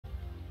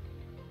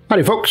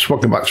Howdy folks,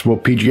 welcome back to more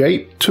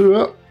PGA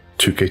to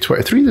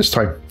 2K23 this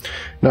time.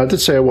 Now I did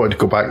say I wanted to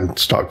go back and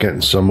start getting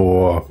some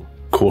more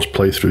course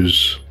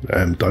playthroughs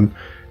done,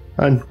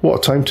 and what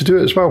a time to do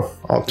it as well.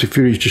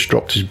 Arctifury's just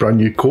dropped his brand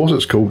new course.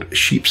 It's called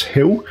Sheep's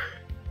Hill,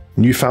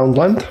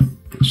 Newfoundland.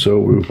 So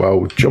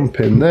we'll jump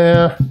in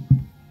there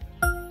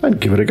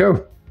and give it a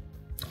go.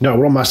 Now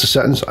we're on master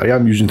settings. I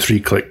am using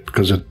 3-click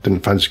because I didn't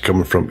fancy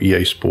coming from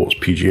EA Sports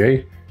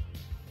PGA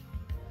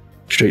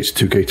straight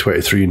to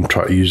 2K23 and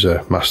try to use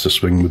a master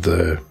swing with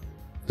the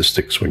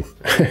stick swing.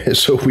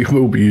 So we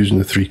will be using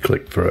the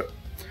 3-click for it.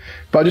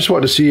 But I just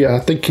wanted to see, I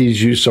think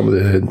he's used some of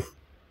the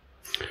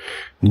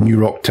new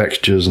rock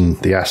textures and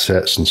the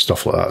assets and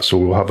stuff like that. So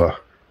we'll have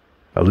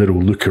a little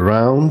look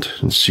around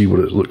and see what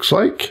it looks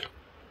like.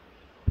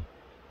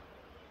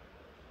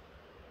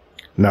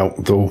 Now,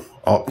 though,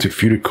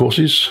 arctifury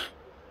courses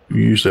are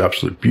usually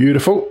absolutely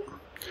beautiful.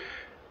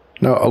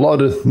 Now, a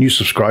lot of new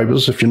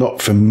subscribers, if you're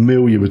not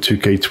familiar with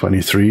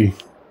 2K23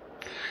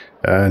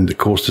 and the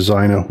course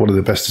designer, one of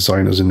the best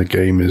designers in the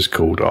game is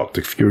called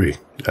arctifury,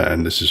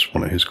 and this is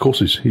one of his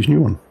courses, his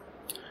new one.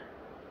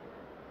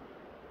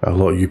 A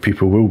lot of you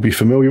people will be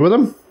familiar with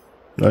him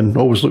and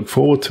always look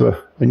forward to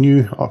a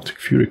new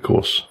arctifury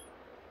course.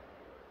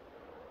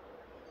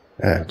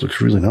 Yeah, it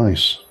looks really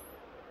nice.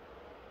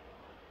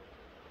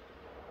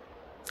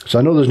 So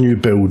I know there's new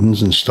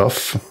buildings and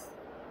stuff.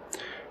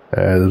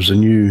 There's a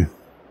new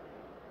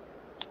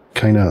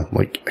kind of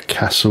like a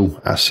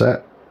castle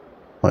asset,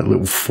 like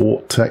little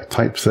fort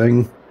type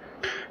thing.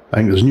 I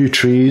think there's new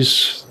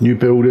trees, new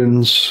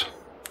buildings,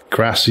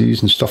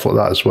 grasses and stuff like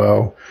that as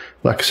well.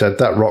 Like I said,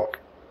 that rock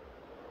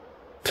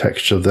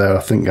texture there,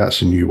 I think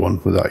that's a new one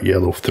with that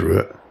yellow through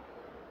it.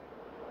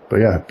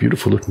 But yeah,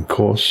 beautiful looking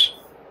course.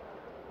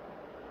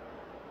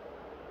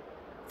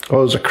 Oh,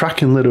 there's a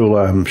cracking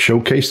little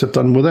showcase they've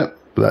done with it,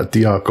 with that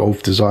DR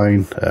Golf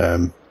design.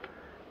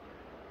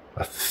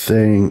 I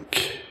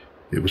think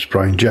it was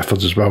Brian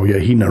Jeffords as well. Yeah,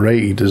 he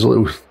narrated. There's a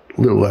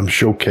little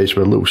showcase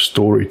with a little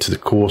story to the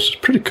course. It's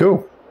pretty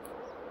cool.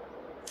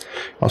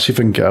 I'll see if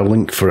I can get a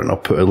link for it, and I'll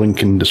put a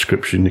link in the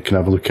description. You can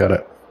have a look at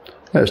it.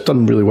 Yeah, it's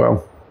done really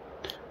well.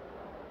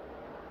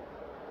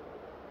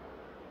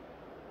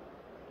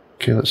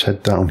 Okay, let's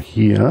head down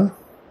here.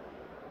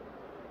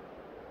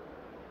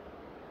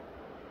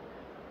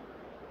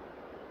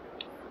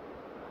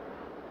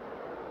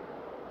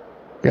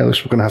 Yeah, looks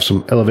like we're going to have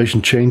some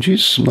elevation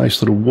changes, some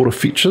nice little water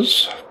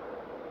features.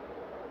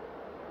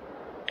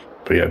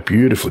 But yeah,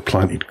 beautifully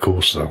planted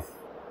course though.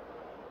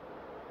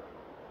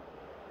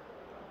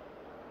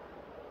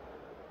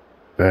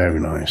 Very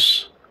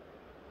nice.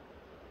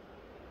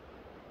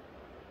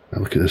 Now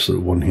look at this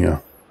little one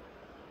here.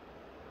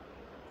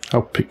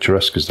 How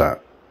picturesque is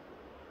that?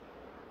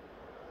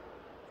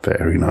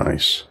 Very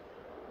nice.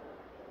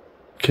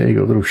 Okay, you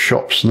got little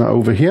shops and that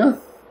over here.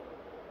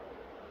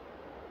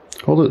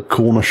 Oh, the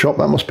corner shop,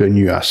 that must be a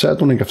new asset. I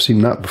don't think I've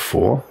seen that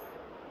before.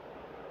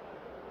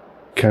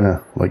 Kind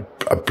of like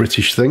a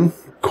British thing,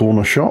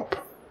 corner shop.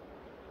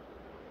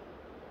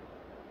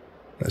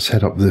 Let's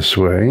head up this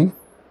way.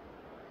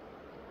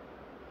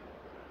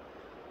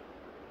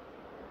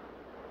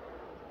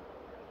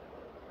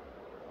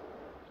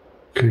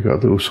 Okay, got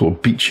a little sort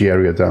of beachy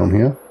area down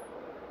here.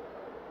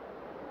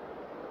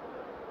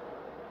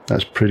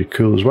 That's pretty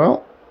cool as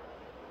well.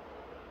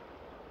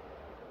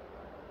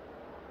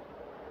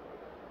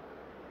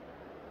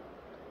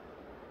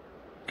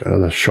 Got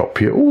another shop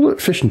here. Oh,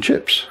 look, fish and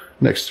chips.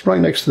 Right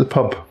next to the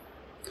pub.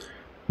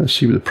 Let's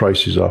see what the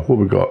prices are. What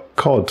we got?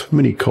 Cod,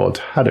 mini cod,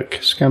 haddock,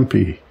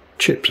 scampi,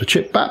 chips, a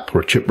chip bap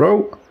or a chip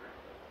roll,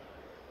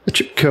 a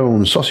chip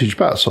cone, sausage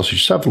bat,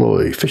 sausage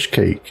savoy, fish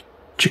cake,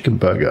 chicken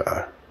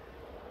burger,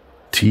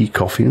 tea,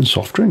 coffee and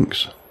soft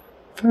drinks.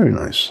 Very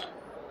nice.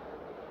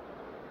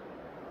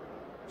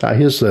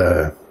 Here's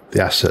the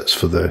assets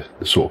for the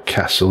sort of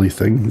castle-y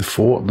thing, the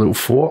fort, little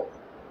fort.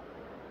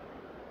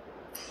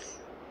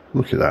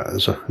 Look at that,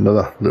 there's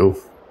another little,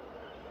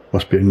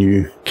 must be a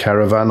new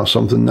caravan or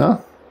something there.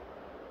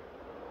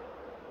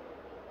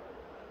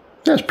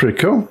 That's pretty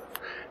cool.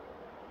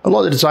 A lot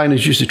of the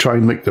designers usually try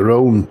and make their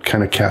own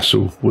kind of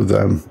castle with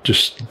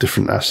just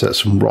different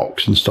assets and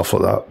rocks and stuff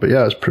like that. But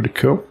yeah, it's pretty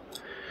cool.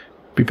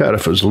 Be better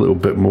if it was a little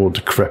bit more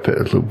decrepit,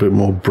 a little bit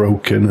more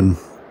broken and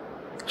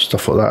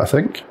stuff like that, I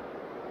think.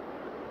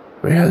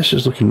 But yeah, this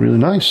is looking really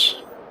nice.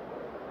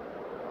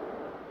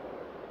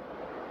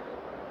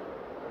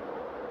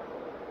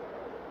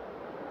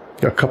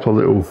 Got a couple of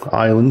little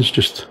islands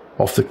just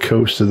off the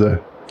coast of the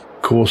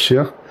course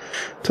here.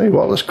 Tell you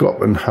what, let's go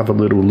up and have a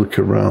little look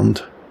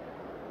around.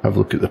 Have a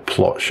look at the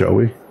plot, shall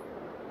we?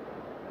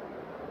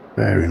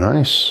 Very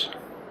nice.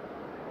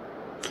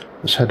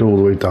 Let's head all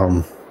the way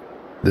down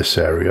this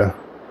area.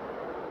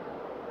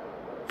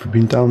 Have we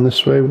been down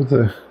this way with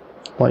the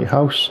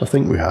lighthouse? I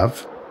think we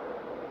have.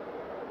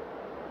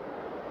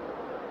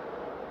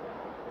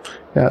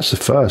 Yeah, that's the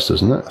first,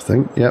 isn't it? I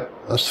think. Yep,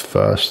 that's the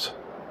first.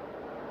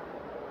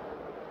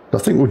 I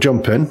think we'll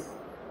jump in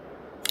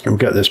and we'll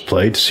get this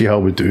played, see how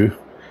we do.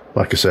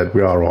 Like I said,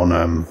 we are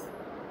on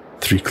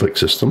 3-click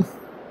system.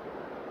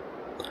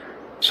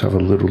 Let's have a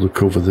little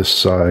look over this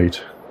side.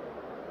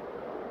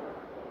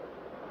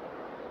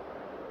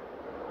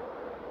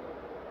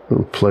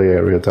 Little play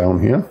area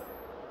down here.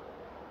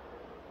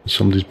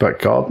 Somebody's back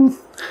garden.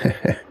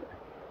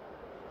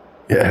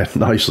 Yeah,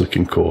 nice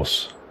looking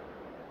course.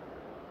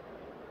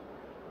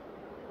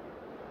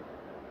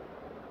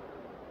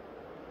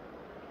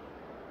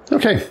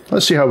 Okay,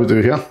 let's see how we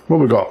do here. What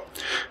we got?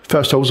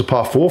 First hole's a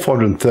par 4,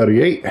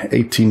 438,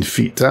 18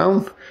 feet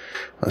down.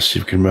 Let's see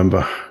if we can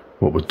remember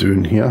what we're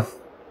doing here.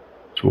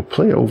 So we'll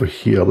play it over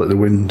here, let the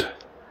wind.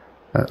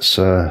 That's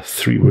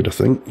 3 wood, I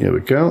think. Here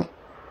we go.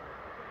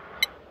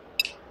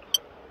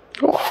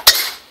 Oh,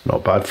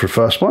 not bad for the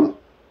first one.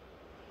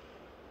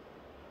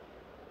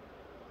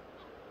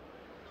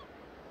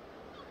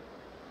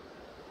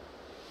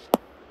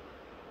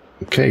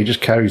 Okay,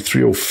 just carried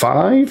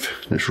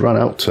 305. Let's run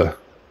out to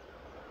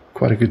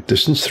quite a good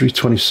distance,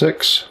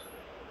 326.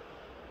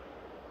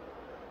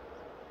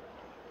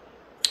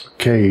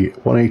 Okay,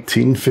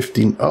 118,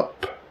 15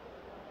 up.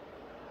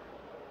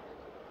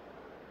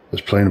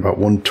 It's playing about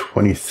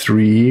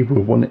 123. We're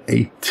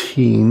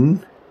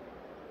 118.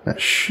 That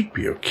should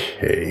be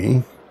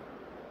okay.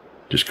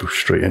 Just go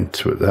straight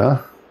into it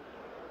there.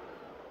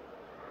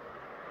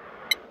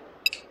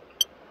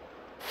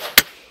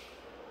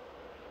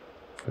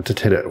 I did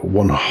hit it at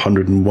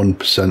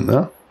 101%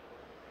 there.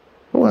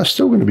 Oh, that's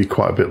still going to be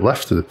quite a bit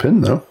left of the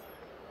pin though.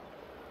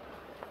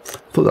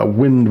 Thought that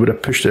wind would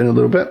have pushed it in a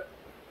little bit.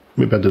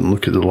 Maybe I didn't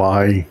look at the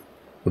lie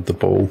with the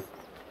ball.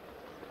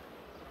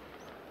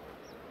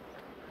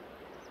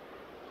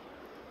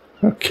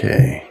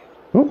 Okay.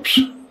 Oops.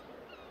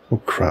 Oh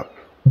crap.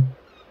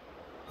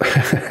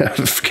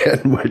 I'm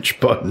forgetting which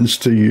buttons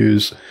to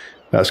use.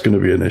 That's going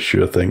to be an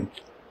issue, I think.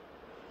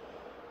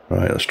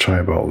 Right, let's try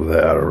about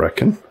there, I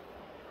reckon.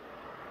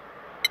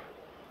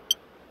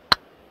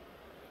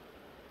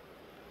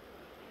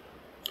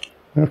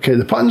 Okay,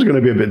 the patterns are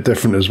going to be a bit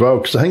different as well,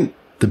 because I think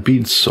the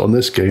beads on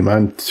this game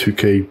and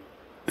 2K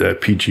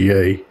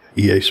PGA,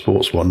 EA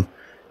Sports one,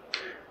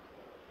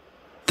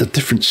 the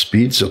different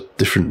speeds or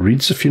different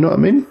reads, if you know what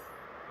I mean.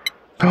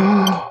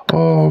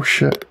 Oh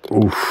shit.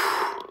 Oof.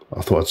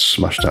 I thought I'd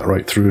smashed that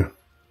right through.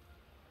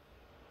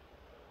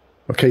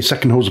 Okay,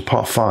 second hole's a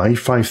par 5,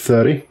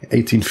 530,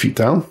 18 feet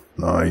down.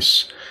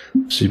 Nice.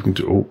 Let's see if we can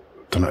do... Oh,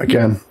 done it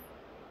again.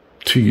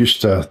 Too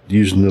used to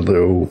using the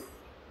little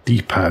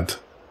D-pad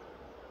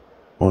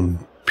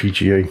on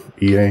PGA,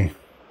 EA.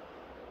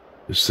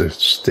 Is the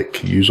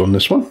stick you use on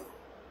this one.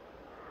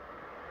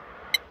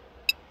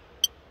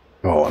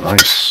 Oh,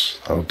 nice.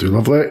 That'll do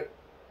lovely.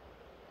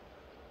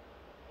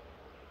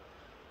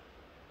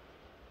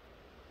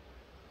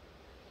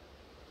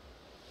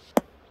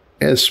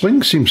 Yeah, the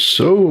swing seems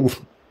so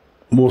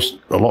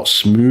a lot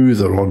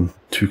smoother on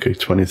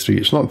 2K23.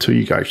 It's not until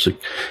you actually...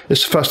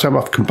 It's the first time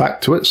I've come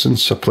back to it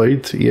since I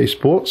played EA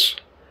Sports.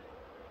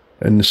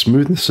 And the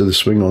smoothness of the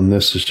swing on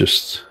this is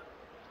just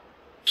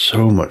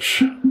so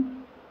much.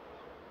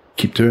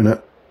 Keep doing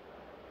it.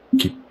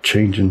 Keep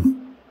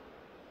changing.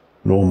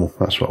 Normal,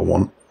 that's what I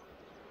want.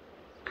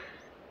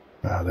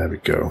 Ah, there we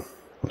go.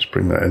 Let's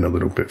bring that in a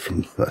little bit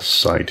from this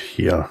side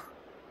here.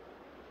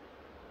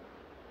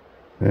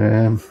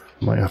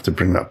 Might have to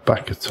bring that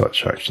back a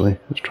touch, actually.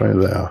 Let's try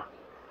there.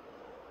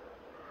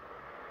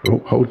 Oh,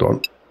 hold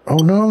on. Oh,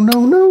 no,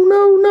 no, no,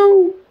 no,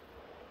 no.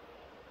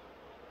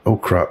 Oh,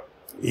 crap.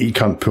 You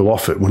can't pull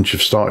off it once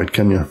you've started,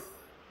 can you?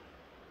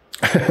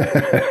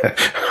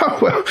 Oh,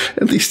 well,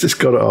 at least it's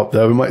got it up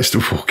there. We might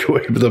still walk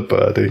away with a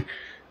birdie.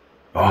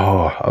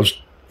 Oh,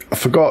 I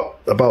forgot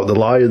about the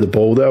lie of the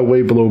ball there,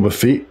 way below my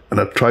feet,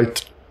 and I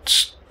tried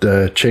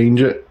to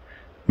change it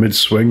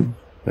mid-swing.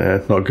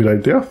 Not a good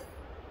idea.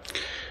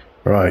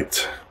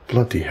 Right,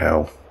 bloody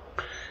hell.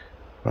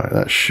 Right,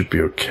 that should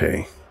be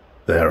okay.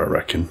 There, I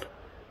reckon.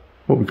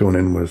 What are we going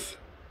in with?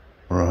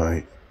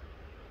 Right.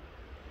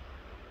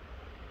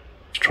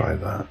 Let's try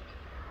that.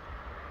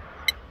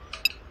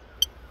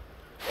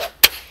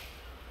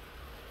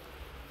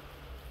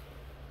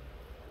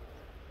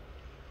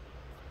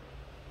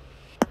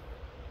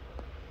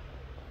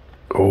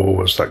 Oh,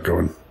 where's that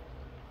going?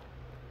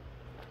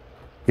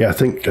 Yeah, I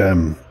think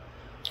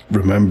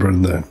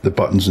remembering the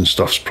buttons and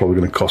stuff's probably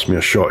going to cost me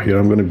a shot here.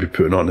 I'm going to be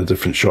putting on the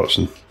different shots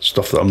and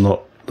stuff that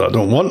I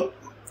don't want.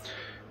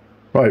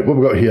 Right, what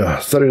we got here?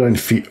 39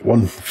 feet,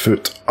 1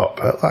 foot up.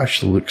 That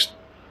actually looks...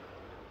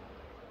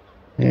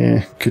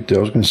 Yeah, could do. I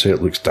was going to say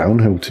it looks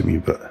downhill to me,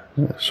 but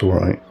yeah, it's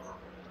alright.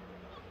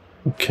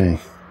 Okay.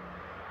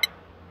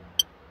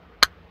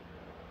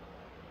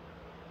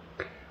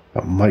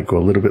 That might go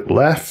a little bit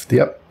left.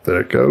 Yep,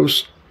 there it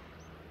goes.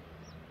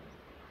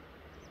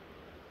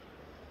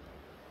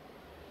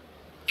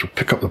 So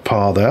pick up the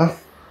par there.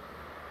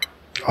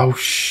 Oh,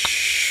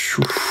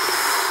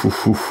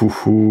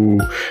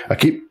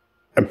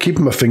 I'm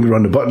keeping my finger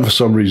on the button for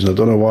some reason. I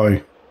don't know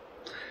why.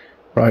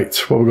 Right,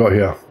 what we got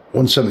here?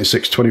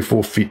 176,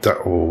 24 feet down.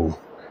 Oh,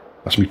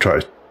 that's me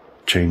try to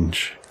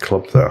change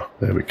club there.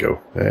 There we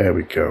go. There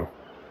we go.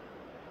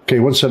 Okay,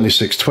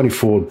 176,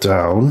 24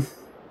 down.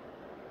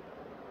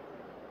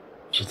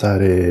 So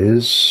that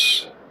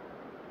is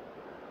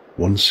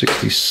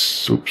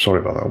 160, oops, sorry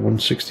about that,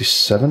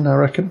 167 I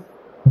reckon.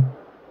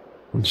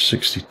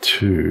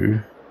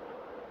 162.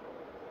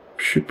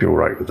 Should be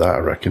alright with that, I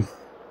reckon.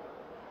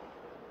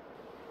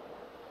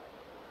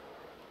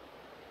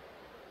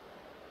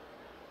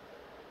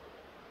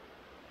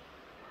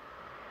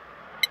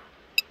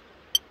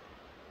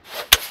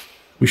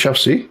 We shall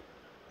see.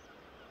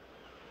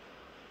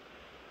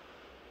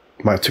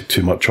 Might have took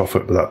too much off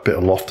it with that bit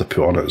of loft to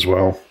put on it as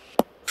well.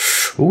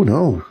 Oh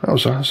no,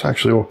 that's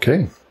actually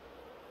okay. A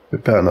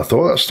bit better than I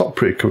thought. That stopped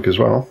pretty quick as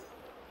well.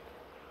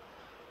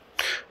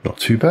 Not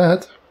too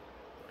bad.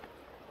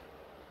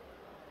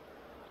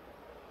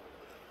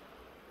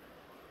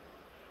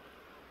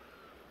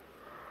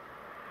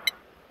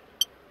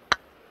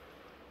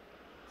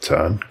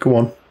 Turn, go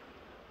on.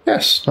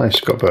 Yes, nice,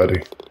 got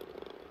birdie.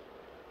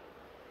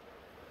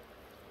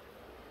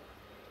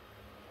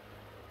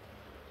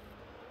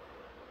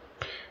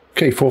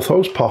 Okay, fourth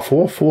hole, par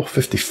 4,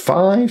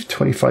 455,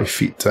 25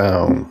 feet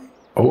down.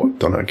 Oh, I've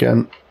done it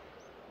again.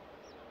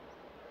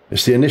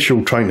 It's the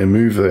initial trying to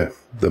move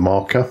the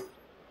marker.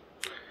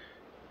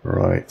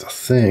 Right, I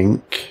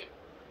think...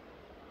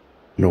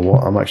 You know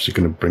what, I'm actually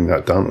going to bring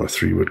that down to a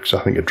 3-wood because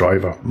I think a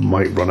driver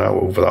might run out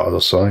over that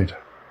other side.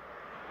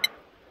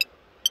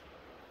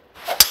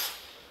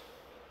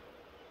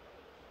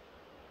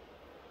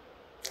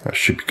 That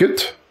should be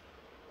good.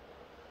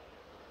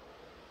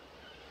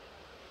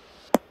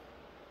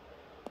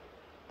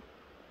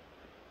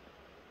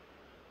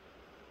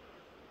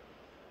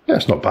 Yeah,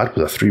 it's not bad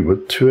with a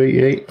 3-wood,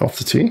 288 off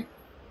the tee.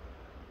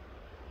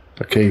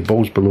 Okay,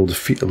 ball's below the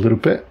feet a little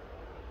bit.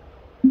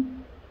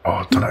 Oh,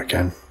 I've done it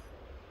again.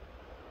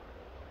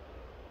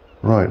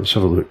 Right, let's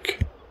have a look.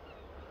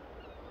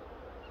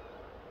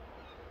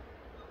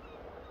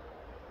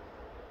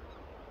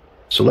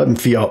 It's 11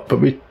 feet up, but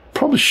we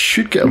probably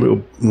should get a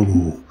little...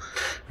 Ooh,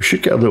 we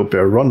should get a little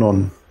bit of run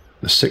on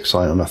the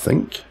 6-iron, I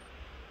think.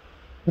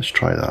 Let's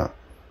try that.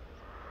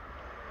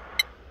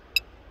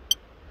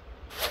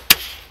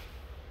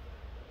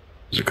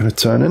 Is it going to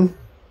turn in?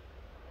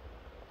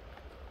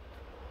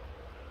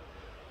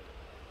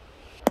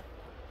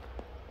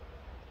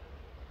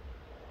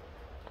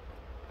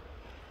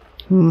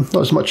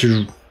 Not as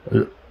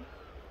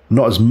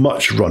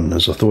much run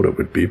as I thought it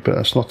would be, but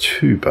that's not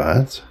too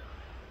bad.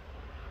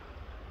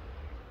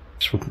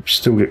 So we'll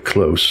still get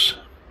close.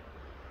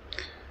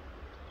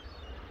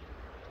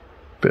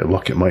 Bit of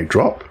luck, it might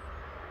drop.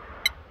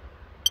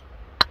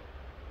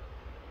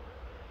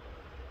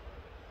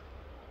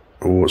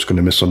 Oh, it's going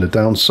to miss on the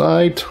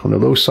downside, on the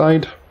low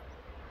side.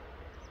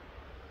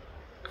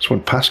 This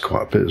went past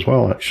quite a bit as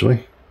well,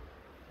 actually.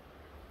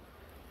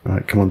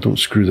 Right, come on, don't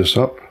screw this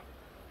up.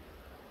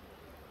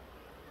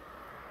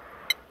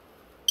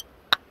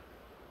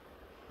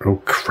 Oh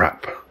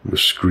crap, we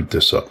screwed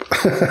this up.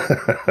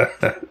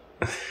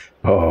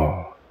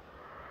 Oh.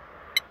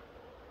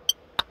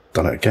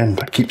 Done it again.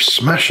 I keep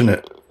smashing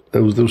it.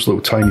 Those little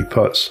tiny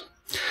putts.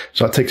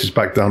 So that takes us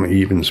back down to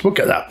evens. We'll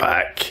get that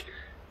back.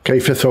 Okay,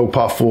 fifth hole,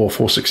 par 4,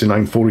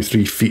 469,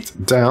 43 feet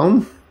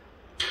down.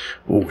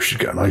 Oh, we should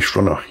get a nice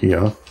runner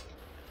here.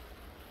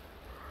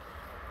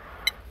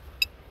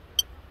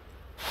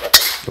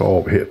 Oh,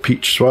 we hit a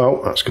peach as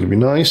well. That's going to be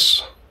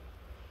nice.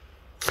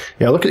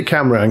 Yeah, look at the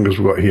camera angles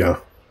we've got here.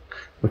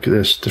 Look at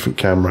this, different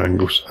camera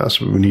angles. That's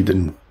what we need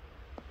in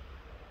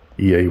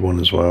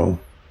EA1 as well.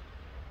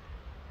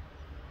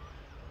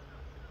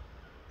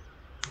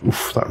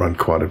 Oof, that ran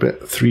quite a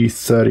bit.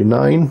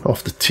 339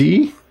 off the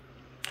tee.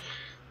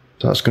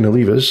 So that's going to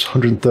leave us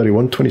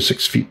 131,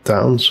 26 feet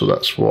down. So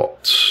that's what?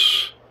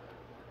 It's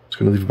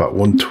going to leave about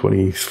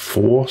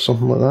 124,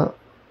 something like that.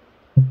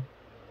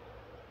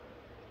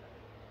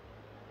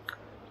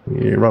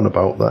 Yeah, around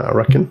about that, I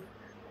reckon.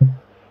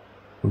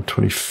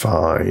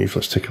 125.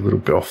 Let's take a little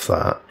bit off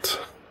that.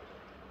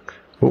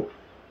 Oh,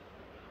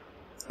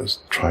 let's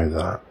try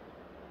that.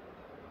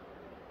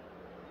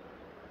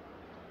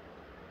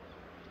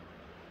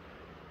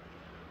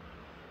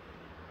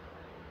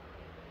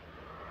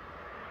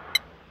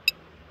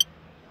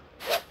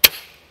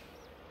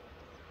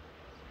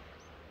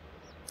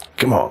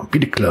 Come on, beat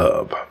the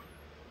club.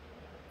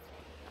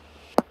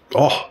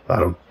 Oh,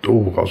 that'll...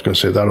 Oh, I was going to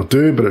say that'll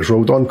do, but it's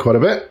rolled on quite a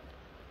bit.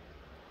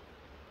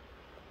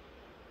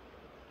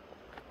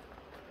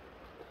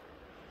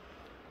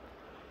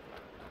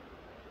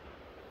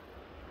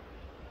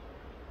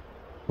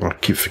 I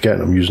keep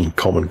forgetting I'm using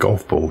common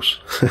golf balls.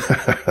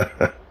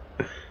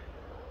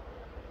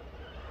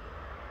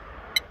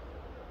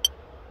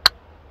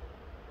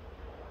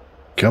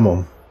 Come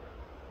on.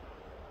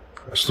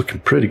 That's looking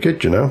pretty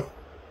good, you know.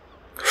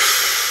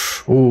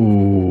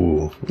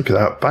 Oh, look at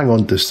that. Bang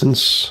on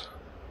distance.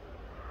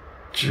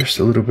 Just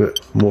a little bit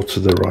more to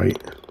the right.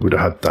 Would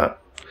have had that.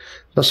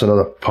 That's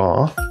another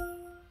par.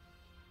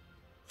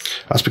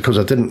 That's because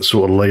I didn't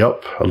sort of lay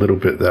up a little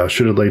bit there. I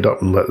should have laid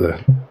up and let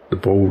the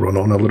ball run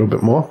on a little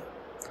bit more.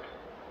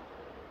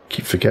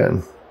 Keep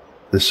forgetting.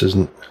 This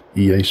isn't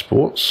EA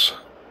Sports.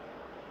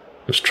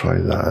 Let's try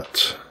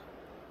that.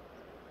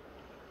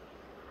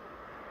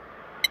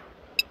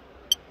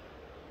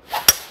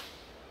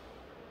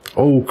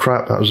 Oh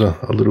crap, that was a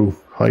little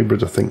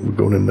hybrid I think we're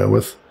going in there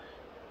with.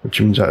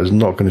 Which means that is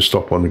not going to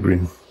stop on the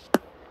green.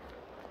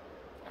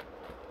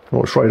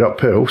 Well, it's right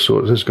uphill, so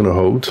it is going to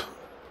hold.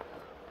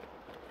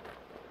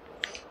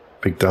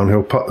 Big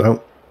downhill putt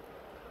now.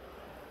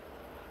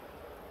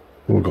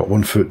 Oh, we've got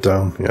 1 foot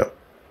down, yeah.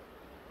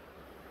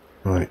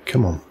 Right,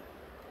 come on.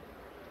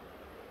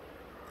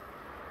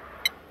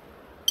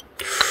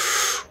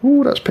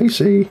 Oh, that's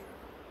pacey.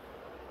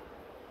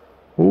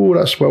 Oh,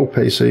 that's well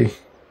pacey.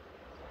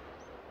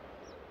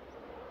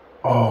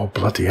 Oh,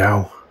 bloody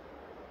hell.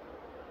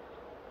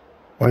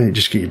 Why don't you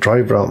just get your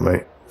driver out,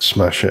 mate?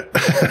 Smash it.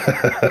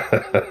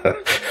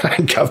 I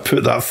think I've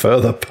put that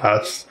further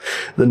past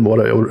than what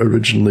it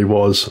originally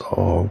was.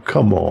 Oh,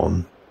 come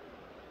on.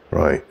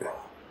 Right.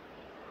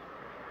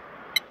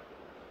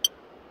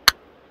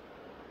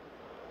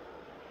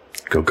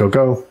 Go, go,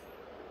 go.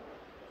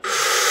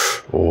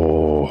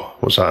 Oh,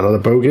 what's that, another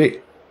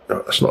bogey?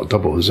 No, that's not a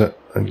double, is it?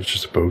 I think it's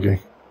just a bogey.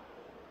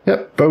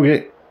 Yep,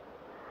 bogey.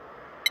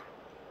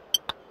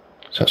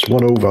 So that's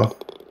 1 over.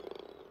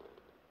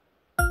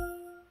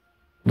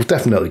 We'll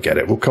definitely get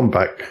it. We'll come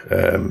back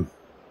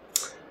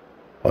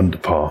under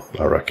par,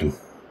 I reckon.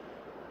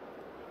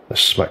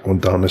 Let's smack one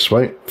down this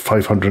way.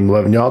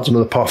 511 yards,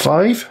 another par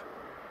 5.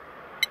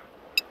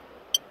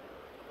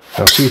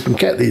 Now see if we can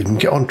get these. We can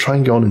get on, try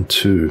and get on in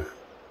 2.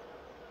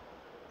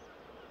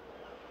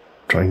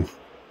 Try and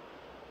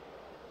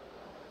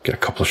get a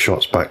couple of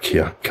shots back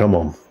here. Come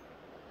on.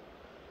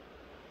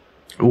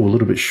 Oh, a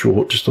little bit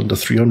short, just under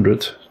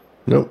 300.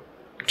 Nope,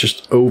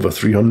 just over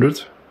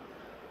 300.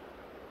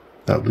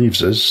 That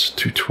leaves us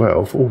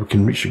 212. Oh, we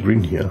can reach the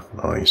green here.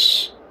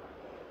 Nice.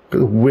 Got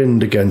the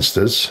wind against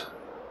us.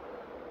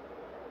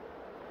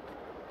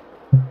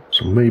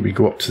 So maybe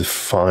go up to the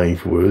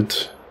 5 wood.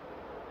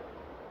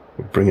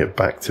 We'll bring it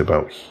back to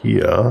about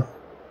here.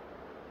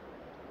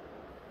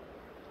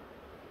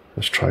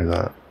 Let's try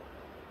that.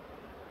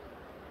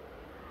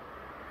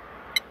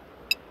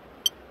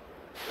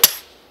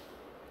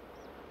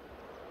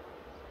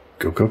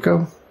 Go, go,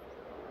 go.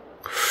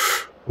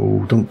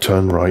 Oh, don't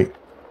turn right.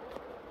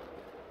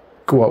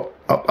 Go up,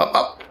 up, up,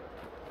 up.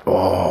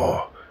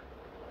 Oh,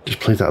 just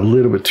played that a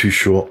little bit too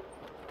short.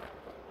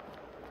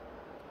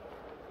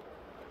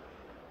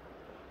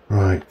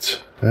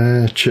 Right.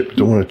 Chip,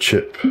 don't want to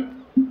chip.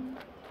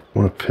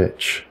 Want to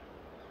pitch.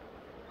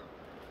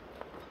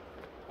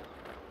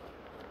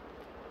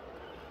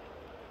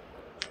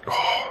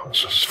 Oh,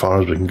 that's as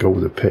far as we can go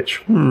with the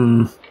pitch.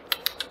 Damn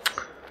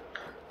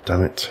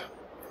it.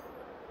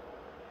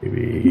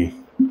 Maybe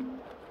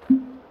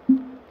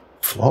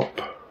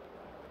flop.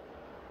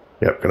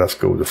 Yep, gonna have to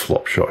go with the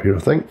flop shot here, I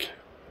think.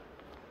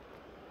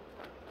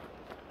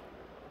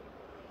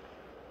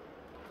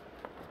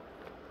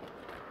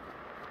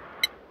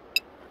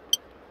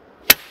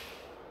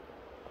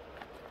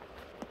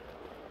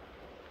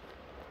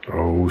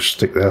 Oh,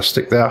 stick there,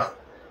 stick there.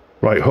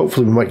 Right,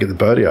 hopefully we might get the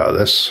birdie out of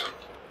this.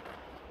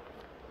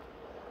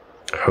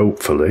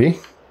 Hopefully.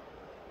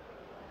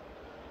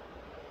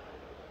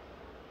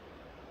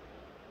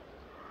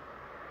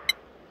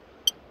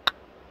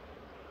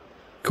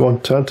 Go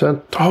on, turn,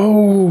 turn.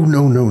 Oh,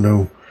 no, no,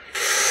 no.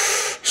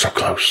 So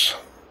close.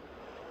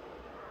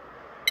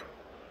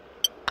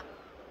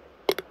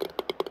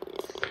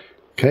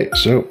 Okay,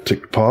 so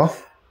take the par.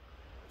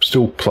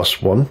 Still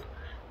 +1.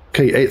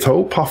 Okay, 8th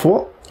hole, par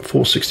 4.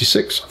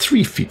 466.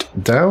 3 feet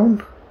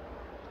down.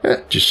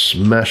 Yeah, just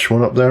smash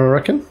one up there, I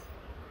reckon.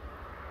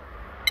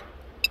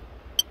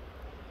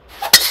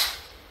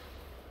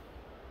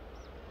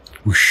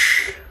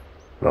 Whoosh.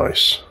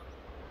 Nice.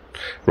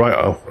 Right,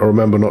 I'll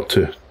remember not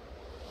to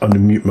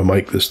unmute my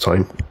mic this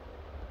time.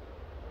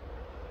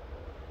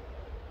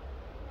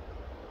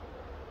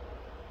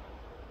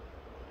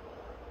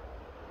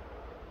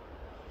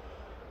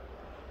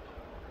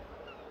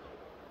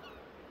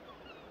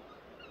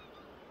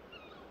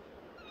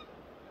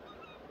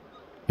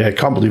 Yeah, I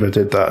can't believe I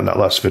did that in that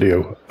last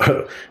video.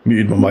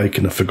 Muted my mic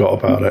and I forgot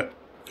about it.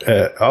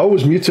 I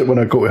always mute it when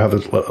I go to have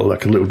a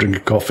little drink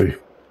of coffee.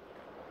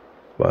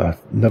 But I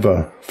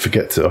never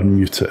forget to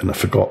unmute it, and I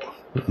forgot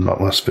in that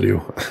last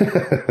video.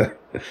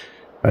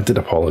 I did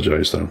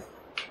apologise though.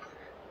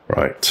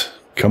 Right,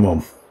 come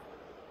on.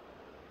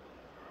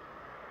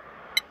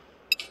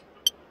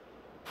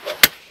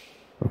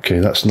 Okay,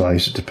 that's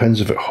nice. It depends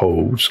if it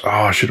holds. Oh,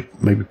 I should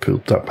have maybe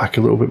pulled that back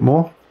a little bit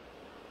more.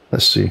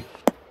 Let's see.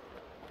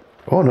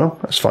 Oh no,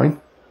 that's fine.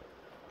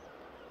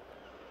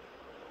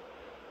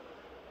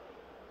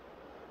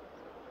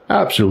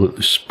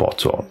 Absolutely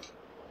spot on.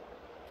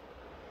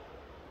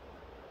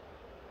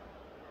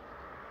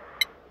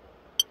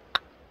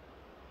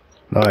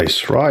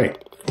 Nice,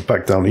 right.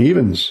 Back down to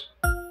evens.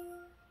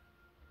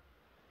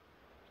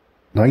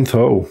 9th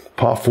hole,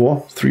 par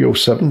 4,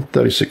 307,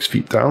 36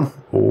 feet down.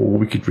 Oh,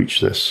 we could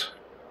reach this.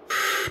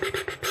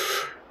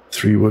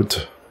 3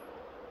 wood.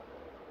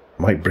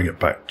 Might bring it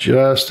back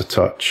just a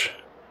touch.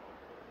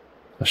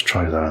 Let's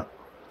try that.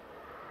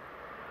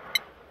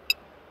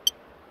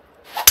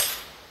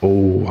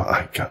 Oh,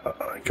 I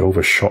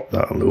overshot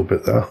that a little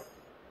bit there.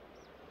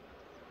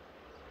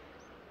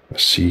 Let's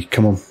Let's see,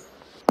 come on.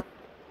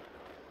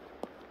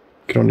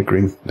 Get on the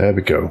green. There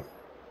we go.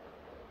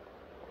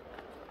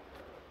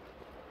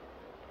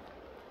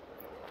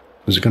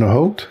 Is it going to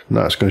hold?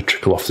 No, it's going to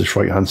trickle off this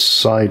right-hand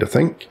side, I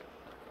think.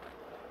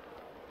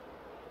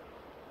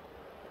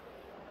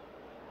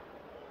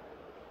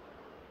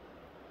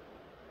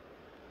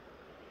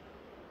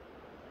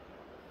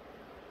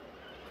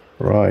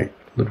 Right,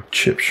 little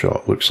chip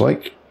shot looks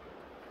like.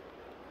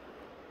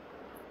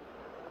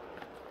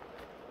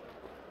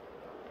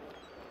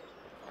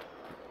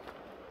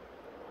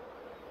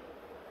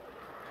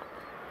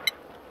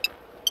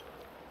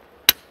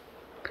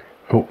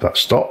 Hope that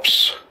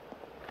stops.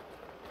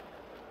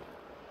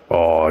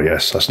 Oh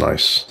yes, that's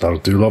nice. That'll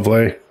do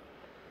lovely.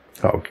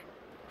 That'll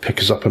pick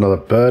us up another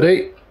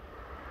birdie.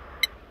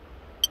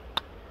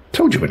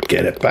 Told you we'd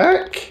get it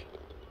back.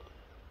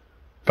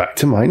 Back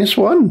to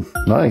 -1.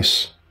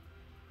 Nice.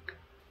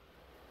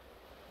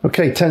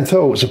 Okay, 10th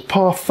hole. It's a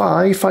par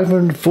 5,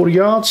 540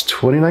 yards,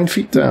 29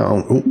 feet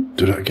down. Oh,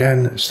 do that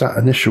again. It's that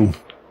initial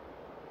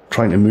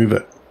trying to move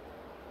it.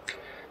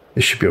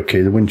 This should be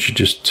okay. The wind should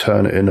just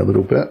turn it in a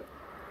little bit.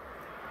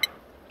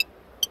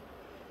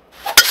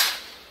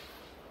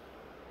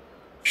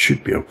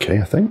 Should be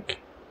okay, I think.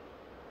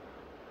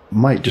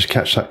 Might just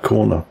catch that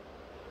corner.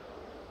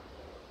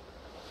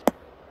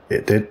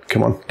 It did.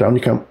 Come on, down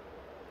you come.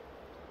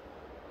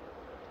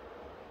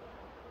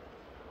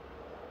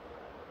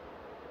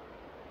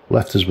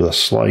 Left us with a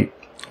slight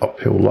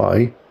uphill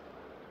lie.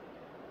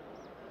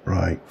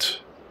 Right.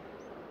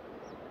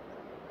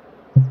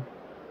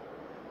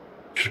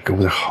 Should I go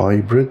with a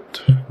hybrid?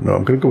 No,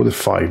 I'm going to go with a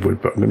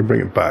 5-wood, but I'm going to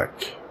bring it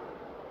back.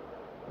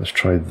 Let's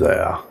try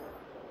there.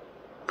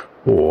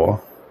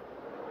 Or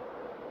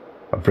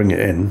I bring it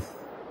in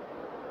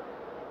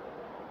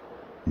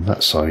on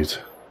that side.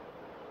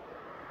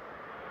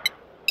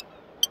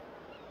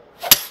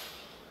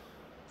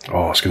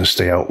 Oh, it's going to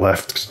stay out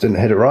left because I didn't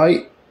hit it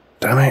right.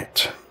 Damn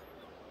it.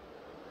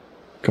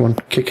 Come on,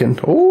 kick in.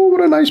 Oh, what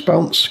a nice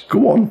bounce.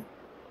 Go on.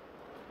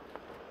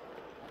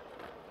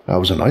 That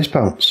was a nice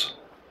bounce.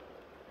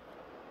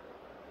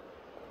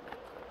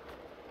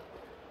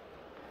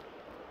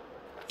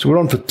 So we're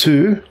on for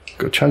 2.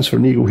 Got a chance for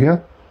an eagle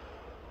here.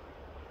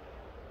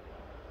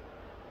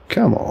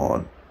 Come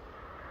on.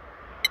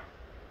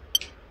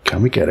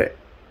 Can we get it?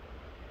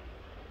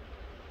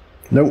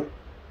 No.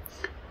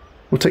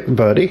 We'll take the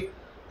birdie.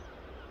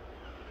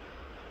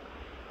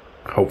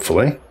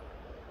 Hopefully.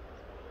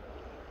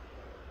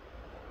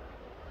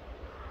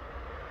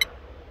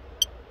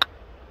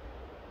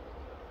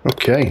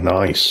 Okay,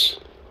 nice.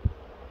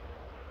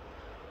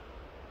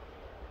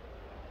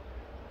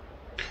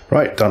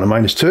 Right, down to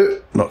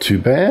 -2. Not too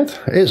bad.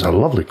 It is a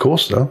lovely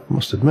course though, I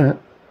must admit.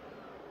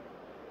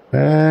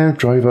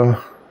 Driver.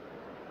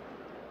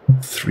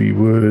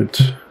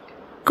 3-wood.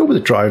 Go with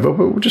the driver,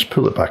 but we'll just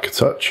pull it back a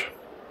touch.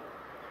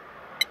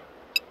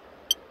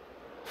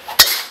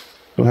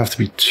 Don't have to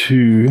be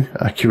too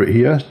accurate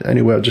here.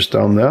 Anywhere just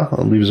down there.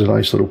 I'll leave us a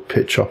nice little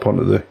pitch up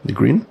onto the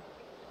green.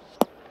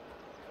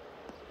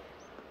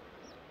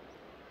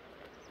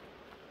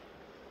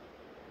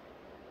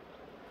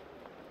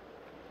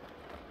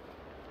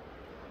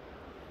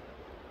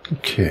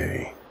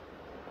 Okay.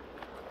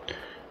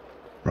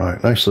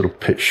 Right, nice little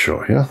pitch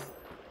shot here.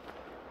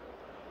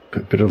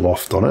 Bit of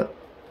loft on it.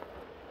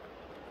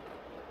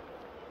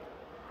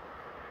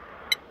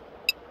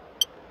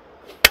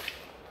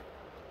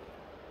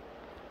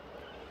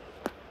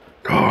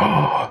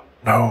 Oh,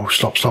 no,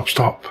 stop.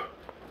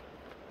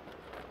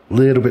 A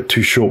little bit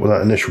too short with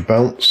that initial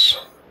bounce.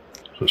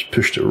 So it's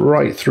pushed it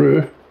right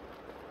through.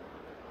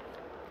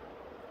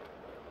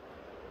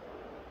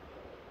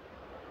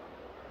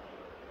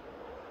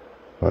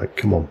 Right,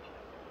 come on.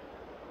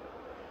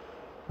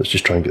 Let's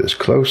just try and get this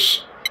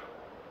close.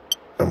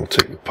 And we'll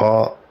take the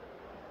par.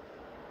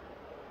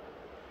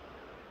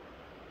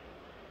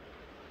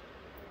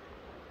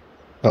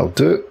 That'll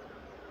do it.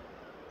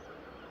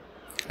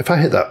 If I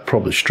hit that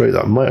probably straight,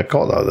 I might have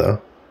got that there.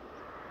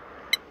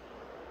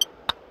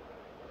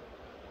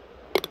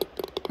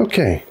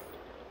 Okay.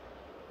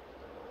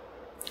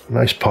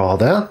 Nice par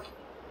there.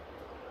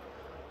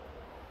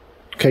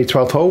 Okay,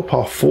 12th hole,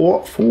 par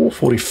 4,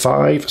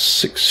 445,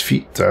 6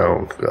 feet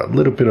down. Got a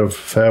little bit of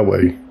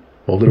fairway,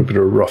 or a little bit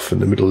of rough in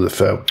the middle of the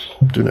fairway.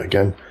 Doing it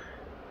again.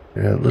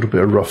 Yeah, a little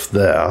bit of rough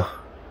there.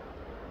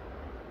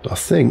 I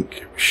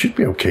think we should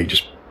be okay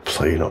just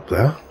playing up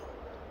there.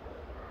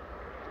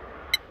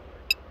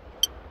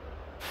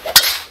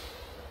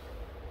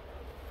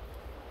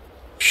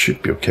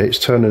 Should be okay. It's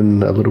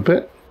turning a little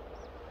bit.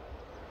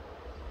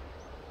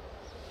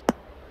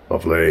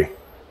 Lovely.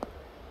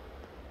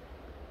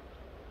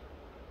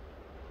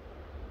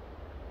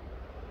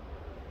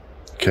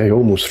 Okay,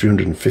 almost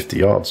 350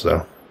 yards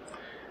there.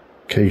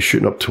 Okay,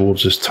 shooting up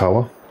towards this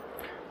tower.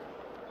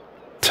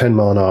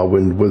 10-mile-an-hour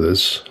wind with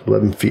us,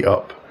 11 feet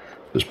up.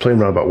 It's playing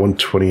around about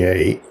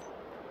 128.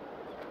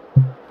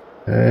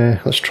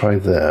 Let's try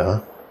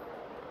there.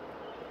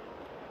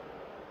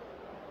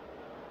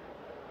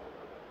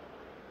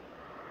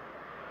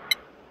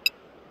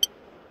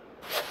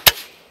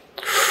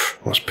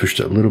 Let's push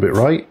it a little bit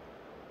right.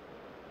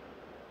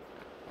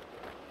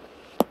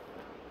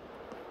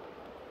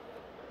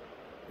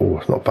 Oh,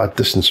 it's not bad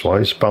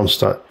distance-wise. Bounced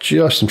that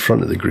just in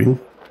front of the green.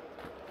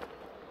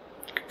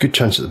 Good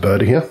chance at the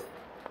birdie here.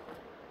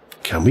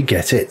 Can we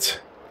get it?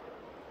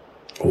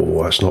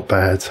 Oh, that's not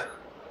bad.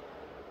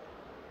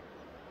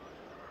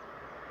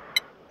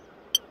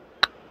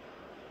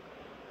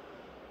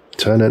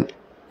 Turn in.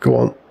 Go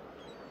on.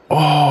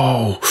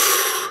 Oh,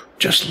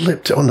 just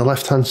lipped it on the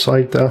left-hand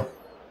side there.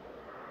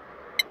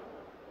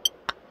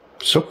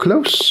 So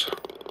close.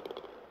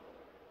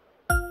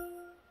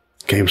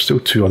 Okay, we're still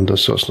 2 under,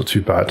 so it's not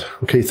too bad.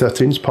 Okay,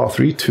 13's par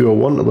 3,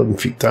 201, 11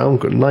 feet down.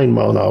 Got 9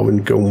 mile an hour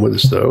wind going with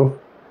us though.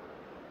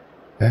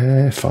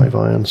 5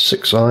 iron,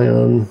 6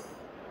 iron.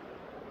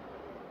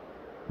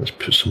 Let's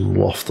put some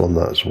loft on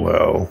that as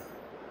well.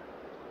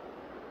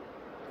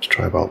 Let's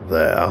try about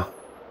there.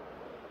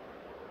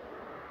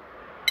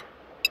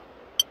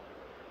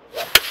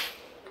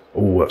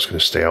 Oh, that's going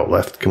to stay out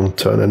left. Come on,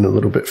 turn in a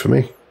little bit for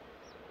me.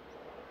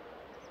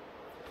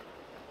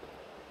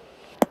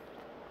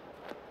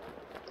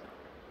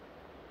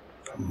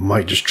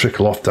 Might just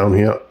trickle off down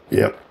here.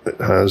 Yep,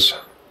 it has.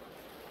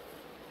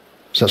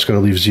 So that's going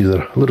to leave us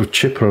either a little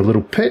chip or a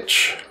little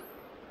pitch.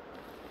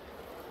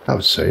 I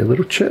would say a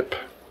little chip.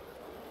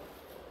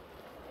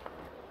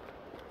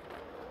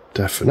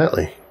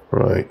 Definitely.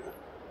 Right.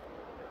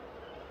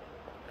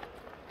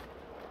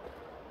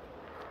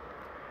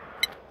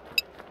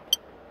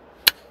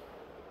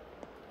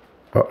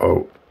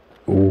 Uh-oh.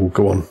 Oh,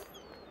 go on.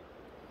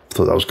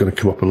 Thought that was going to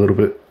come up a little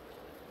bit.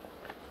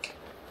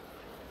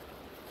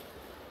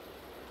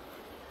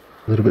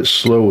 A little bit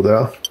slow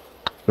there.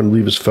 Going to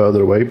leave us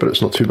further away, but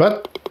it's not too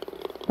bad.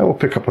 And we'll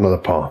pick up another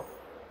par.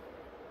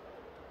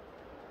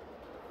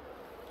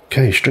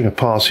 Okay, string of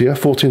pars here.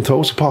 14th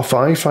hole, so par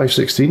 5,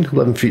 5-16,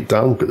 11 feet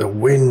down. Got the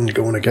wind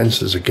going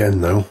against us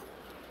again though.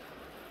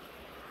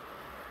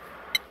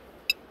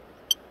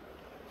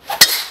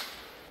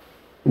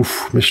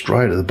 Oof, missed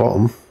right at the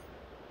bottom.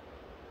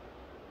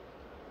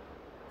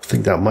 I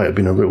think that might have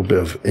been a little bit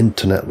of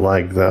internet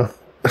lag there.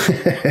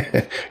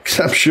 Because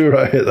I'm sure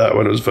I hit that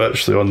when it was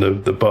virtually on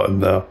the button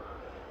there.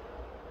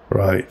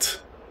 Right.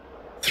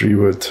 3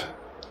 wood.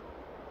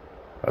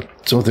 I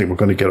don't think we're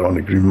going to get it on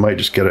the green. We might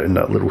just get it in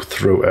that little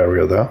throat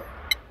area there.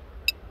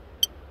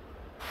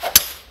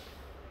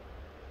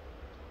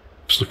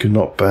 It's looking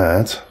not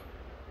bad.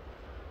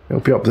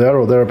 It'll be up there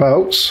or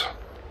thereabouts.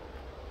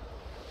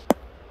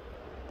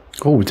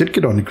 Oh, we did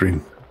get on the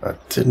green. I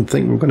didn't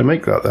think we were going to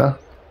make that there.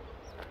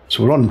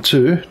 So we're on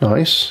 2.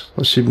 Nice.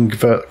 Let's see if we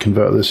can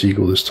convert this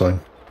eagle this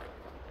time.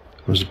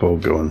 Where's the ball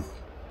going?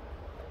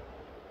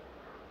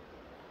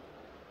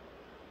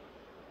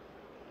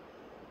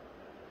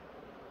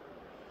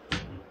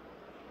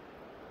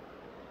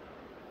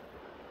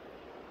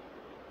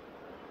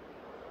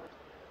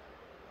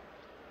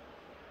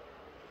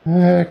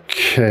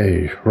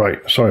 Okay, right.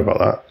 Sorry about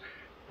that.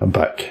 I'm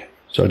back.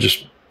 So I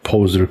just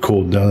paused the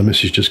recording now. The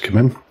message just came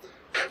in.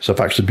 So I've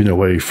actually been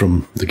away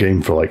from the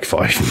game for like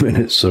 5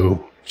 minutes.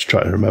 So just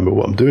trying to remember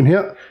what I'm doing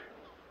here.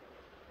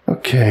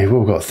 Okay, well,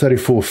 we've got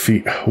 34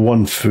 feet,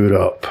 1 foot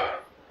up.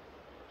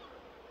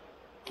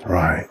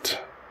 Right.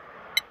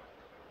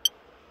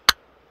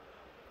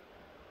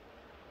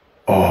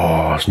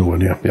 Oh, it's nowhere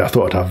near. Yeah, I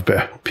thought I'd have a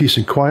bit of peace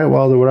and quiet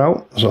while they were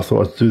out. So I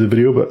thought I'd do the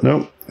video, but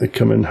no, they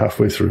come in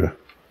halfway through.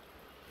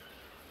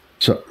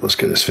 So let's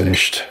get this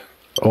finished.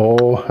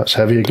 Oh, that's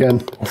heavy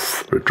again.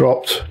 Oof, it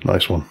dropped.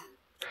 Nice one.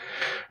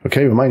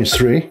 Okay, we're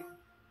 -3.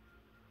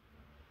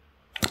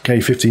 Okay,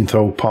 15th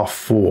hole, par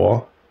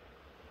 4.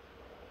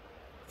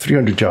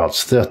 300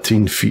 yards,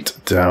 13 feet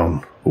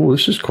down. Oh,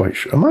 this is quite...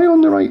 Am I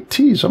on the right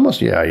tees?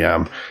 Yeah, I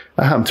am.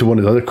 I happened to one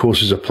of the other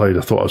courses I played.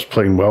 I thought I was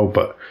playing well,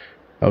 but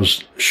I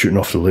was shooting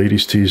off the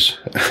ladies' tees.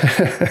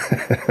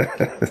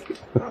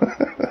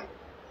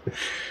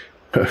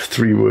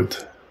 3 wood.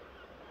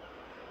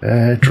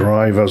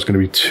 Driver is going to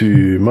be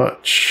too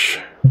much.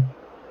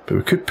 But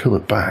we could pull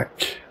it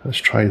back. Let's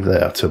try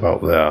there to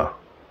about there.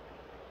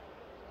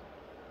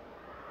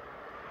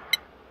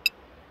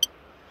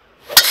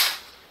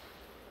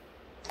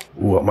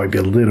 Oh, it might be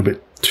a little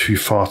bit too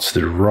far to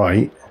the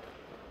right.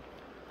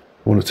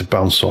 I want it to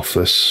bounce off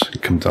this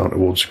and come down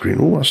towards the green.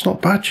 Oh, that's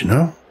not bad, you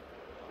know.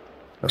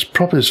 That's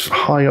probably as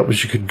high up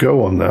as you could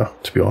go on there,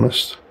 to be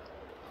honest.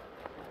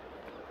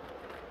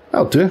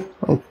 That'll do.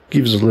 I'll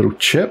give us a little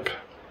chip.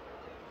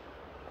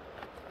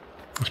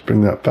 Let's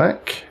bring that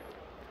back.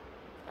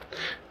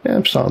 Yeah,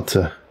 I'm starting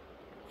to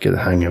get the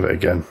hang of it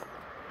again.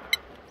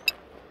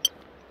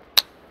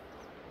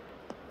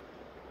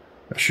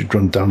 I should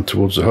run down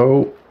towards the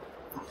hole.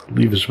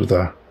 Leave us with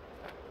a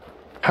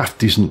half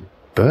decent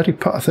birdie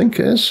putt, I think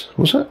it is.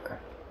 Was it?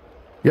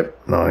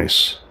 Yep,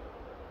 nice.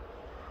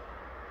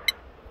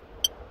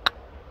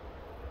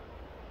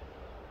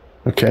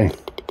 Okay,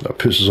 that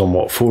puts us on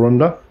what, 4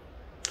 under?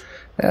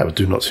 Yeah, we're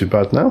doing not too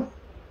bad now.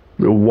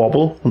 Little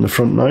wobble on the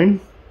front 9.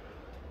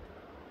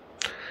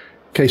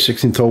 Okay,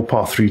 16th hole,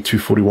 par 3,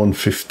 241,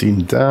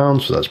 15 down,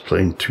 so that's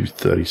playing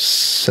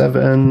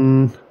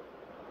 237.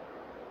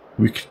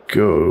 we could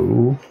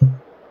go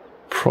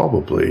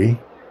probably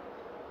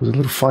with a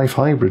little 5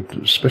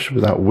 hybrid, especially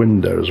with that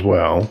wind there as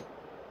well.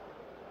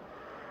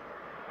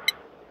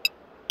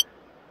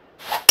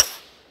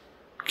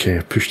 Okay,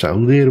 I pushed that a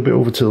little bit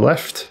over to the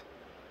left.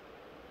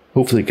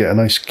 Hopefully get a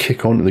nice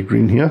kick onto the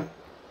green here.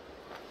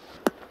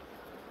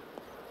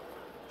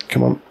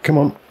 Come on, come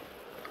on.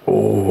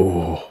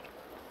 Oh,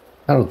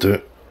 that'll do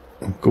it.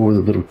 I'll go with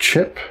a little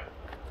chip.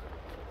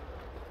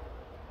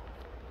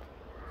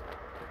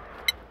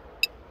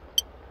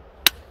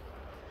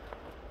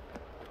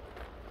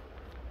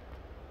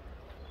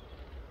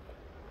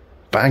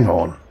 Bang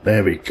on.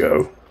 There we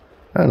go.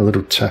 And a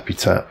little tappy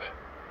tap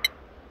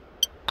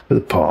with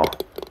a par.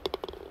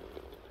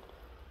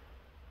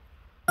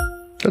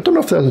 I don't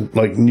know if they're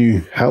like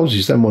new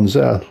houses, them ones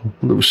there.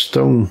 Little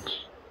stone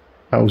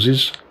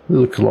houses. They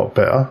look a lot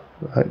better.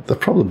 They've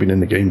probably been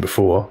in the game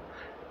before.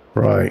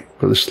 Right,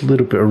 but there's a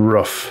little bit of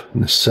rough in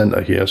the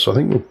centre here, so I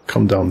think we'll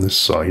come down this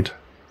side.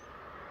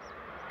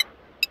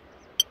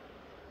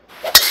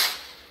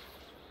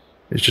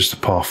 It's just a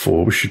par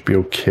 4. We should be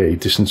okay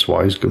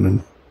distance-wise going in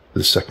for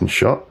the second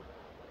shot.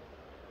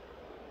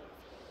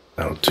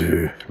 That'll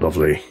do.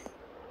 Lovely.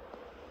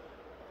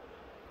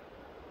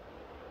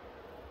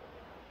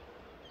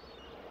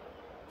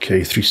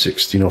 Okay,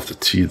 316 off the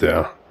tee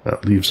there.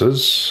 That leaves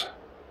us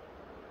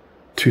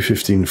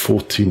 215,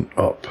 14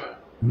 up.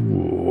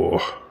 Ooh.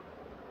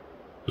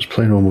 I was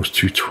playing almost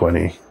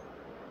 220.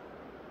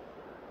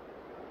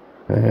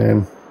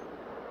 I'm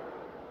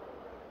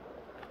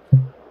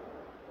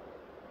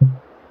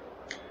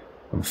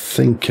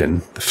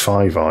thinking the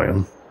 5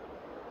 iron,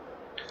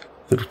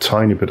 little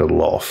tiny bit of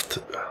loft,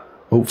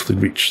 hopefully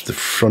reach the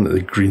front of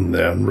the green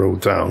there and roll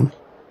down.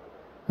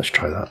 Let's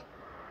try that.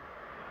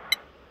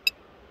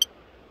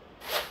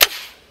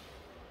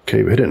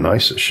 Okay, we hit it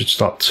nice. It should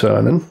start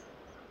turning.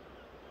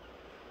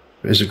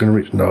 Is it going to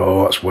reach?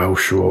 No, that's well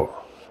short.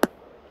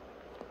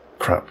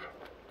 Crap.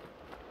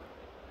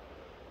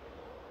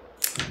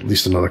 At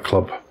least another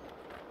club.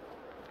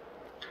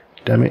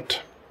 Damn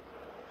it.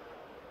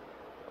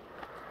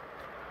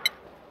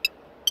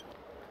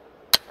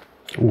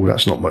 Oh,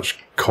 that's not much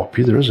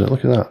copy there, is it?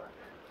 Look at that.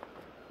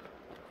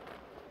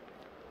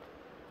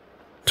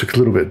 Took a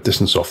little bit of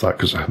distance off that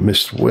because I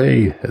missed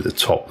way at the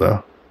top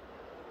there.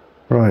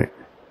 Right.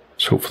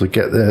 Let's hopefully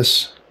get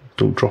this.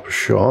 Don't drop a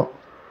shot.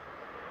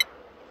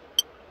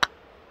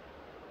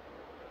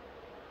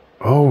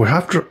 Oh, we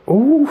have to.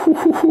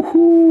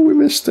 Oh, we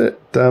missed it.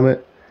 Damn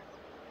it.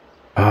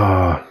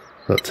 Ah,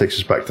 that takes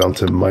us back down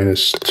to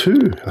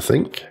 -2, I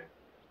think.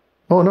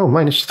 Oh no,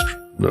 -3.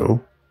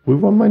 No, we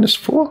won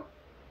 -4.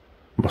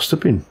 Must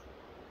have been.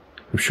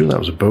 I'm sure that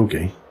was a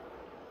bogey.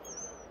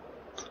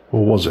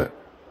 Or was it?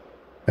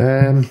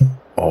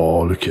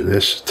 Oh, look at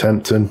this.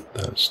 Tempting.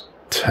 That's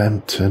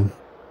tempting.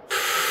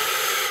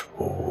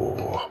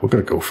 Oh, we're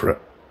going to go for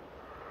it.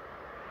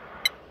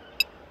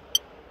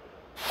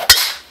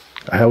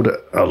 I held it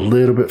a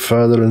little bit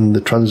further in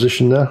the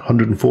transition there.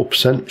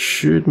 104%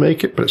 should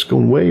make it, but it's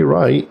going way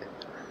right.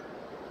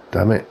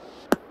 Damn it.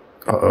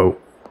 Uh-oh.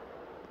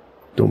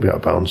 Don't be out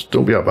of bounds.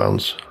 Don't be out of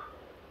bounds.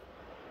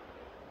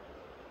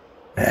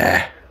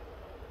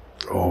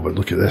 Oh, but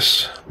look at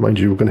this. Mind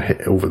you, we're going to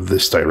hit over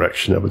this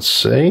direction, I would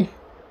say.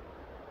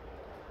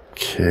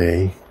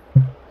 Okay.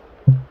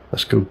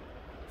 Let's go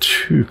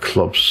 2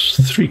 clubs.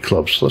 3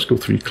 clubs. Let's go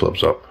 3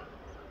 clubs up.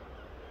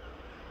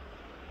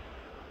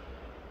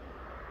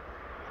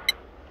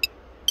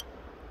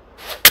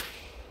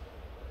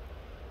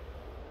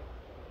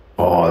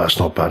 Oh, that's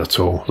not bad at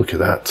all. Look at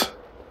that.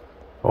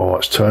 Oh,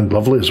 it's turned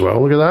lovely as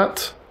well. Look at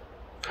that.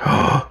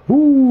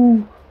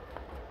 Ooh.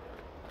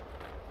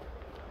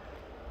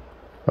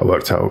 That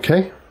worked out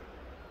okay.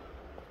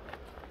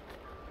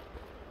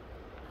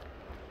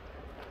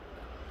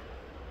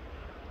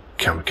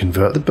 Can we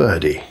convert the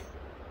birdie?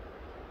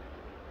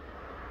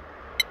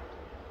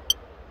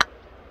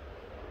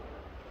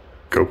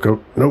 Go,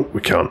 go. No,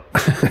 we can't.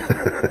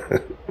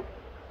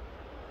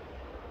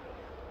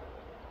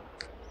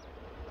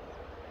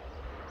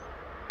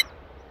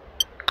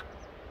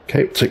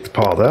 Okay, take the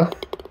par there.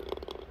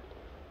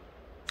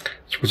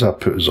 So what's that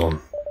put us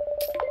on?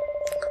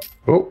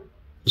 Oh,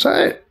 is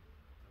that it?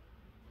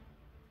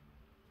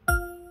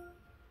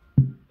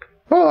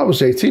 Oh, that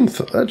was 18th.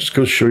 That just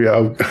goes to show you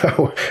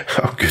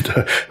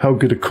how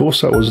good a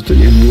course that was. I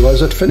didn't even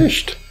realise I'd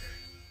finished.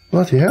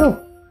 Bloody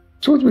hell.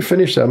 So what did we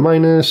finish there?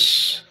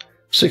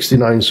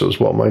 -69, so it's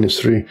what,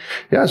 -3.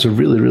 Yeah, it's a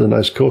really, really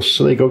nice course.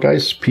 So there you go,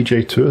 guys.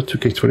 PGA Tour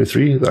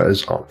 2K23. That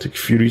is Arctic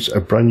Fury's, a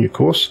brand new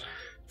course.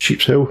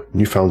 Sheep's Hill,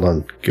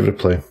 Newfoundland. Give it a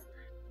play.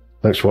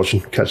 Thanks for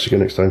watching. Catch you again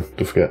next time.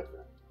 Don't forget,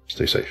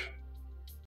 stay safe.